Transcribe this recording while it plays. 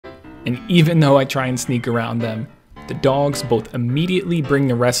And even though I try and sneak around them, the dogs both immediately bring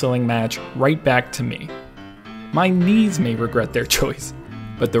the wrestling match right back to me. My knees may regret their choice,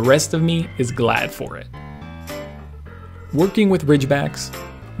 but the rest of me is glad for it. Working with Ridgebacks,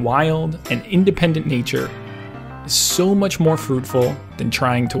 wild and independent nature, is so much more fruitful than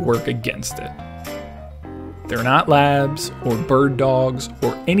trying to work against it. They're not labs or bird dogs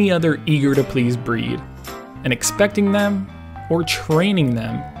or any other eager to please breed, and expecting them or training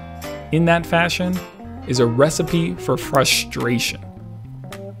them in that fashion is a recipe for frustration.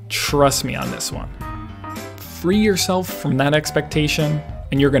 Trust me on this one. Free yourself from that expectation,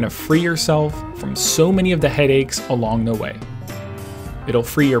 and you're gonna free yourself from so many of the headaches along the way. It'll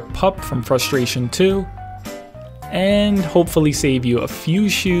free your pup from frustration too, and hopefully save you a few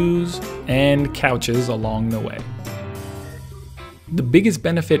shoes and couches along the way. The biggest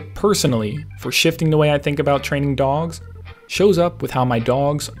benefit personally for shifting the way I think about training dogs shows up with how my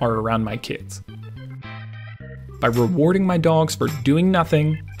dogs are around my kids. By rewarding my dogs for doing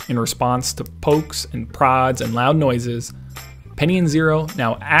nothing in response to pokes and prods and loud noises, Penny and Zero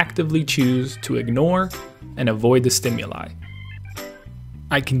now actively choose to ignore and avoid the stimuli.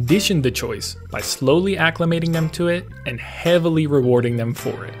 I conditioned the choice by slowly acclimating them to it and heavily rewarding them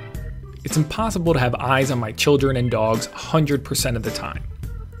for it. It's impossible to have eyes on my children and dogs 100% of the time,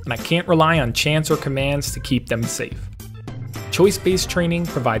 and I can't rely on chance or commands to keep them safe. Choice-based training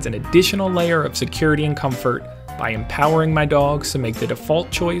provides an additional layer of security and comfort by empowering my dogs to make the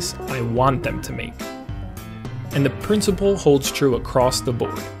default choice I want them to make. And the principle holds true across the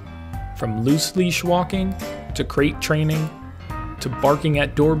board, from loose leash walking to crate training, to barking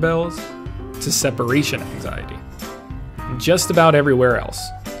at doorbells, to separation anxiety, and just about everywhere else.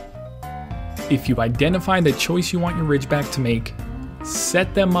 If you identify the choice you want your Ridgeback to make,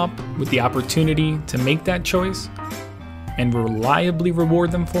 set them up with the opportunity to make that choice, and reliably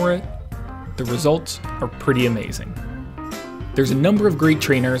reward them for it, the results are pretty amazing. There's a number of great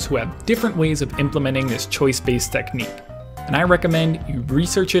trainers who have different ways of implementing this choice-based technique, and I recommend you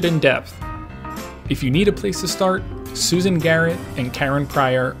research it in depth. If you need a place to start, Susan Garrett and Karen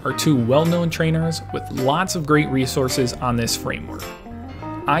Pryor are two well-known trainers with lots of great resources on this framework.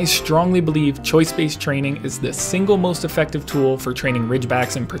 I strongly believe choice-based training is the single most effective tool for training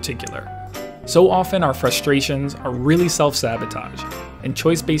Ridgebacks in particular. So often our frustrations are really self-sabotage, and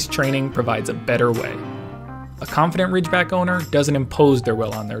choice-based training provides a better way. A confident Ridgeback owner doesn't impose their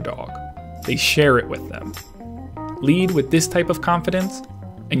will on their dog. They share it with them. Lead with this type of confidence,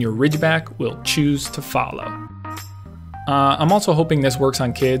 and your Ridgeback will choose to follow. I'm also hoping this works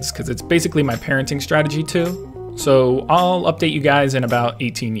on kids because it's basically my parenting strategy too. So I'll update you guys in about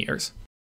 18 years.